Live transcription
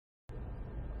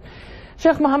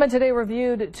Sheikh Mohammed today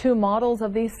reviewed 2 models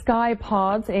of the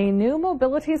SkyPods, a new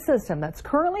mobility system that's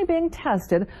currently being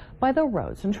tested by the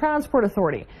Roads and Transport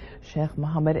Authority. Sheikh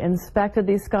Mohammed inspected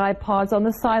these SkyPods on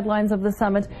the sidelines of the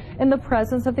summit in the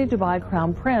presence of the Dubai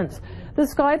Crown Prince. The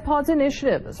SkyPods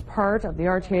initiative is part of the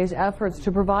RTA's efforts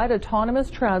to provide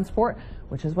autonomous transport,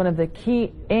 which is one of the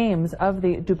key aims of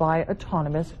the Dubai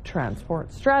Autonomous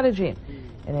Transport Strategy.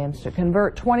 It aims to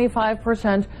convert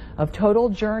 25% of total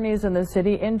journeys in the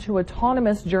city into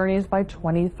autonomous journeys by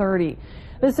 2030.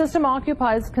 The system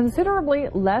occupies considerably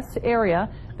less area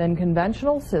than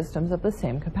conventional systems of the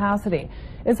same capacity.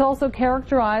 It's also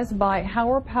characterized by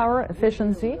higher power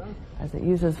efficiency, as it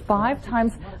uses 5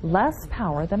 times less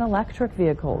power than electric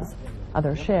vehicles.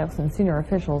 Other sheikhs and senior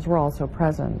officials were also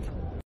present.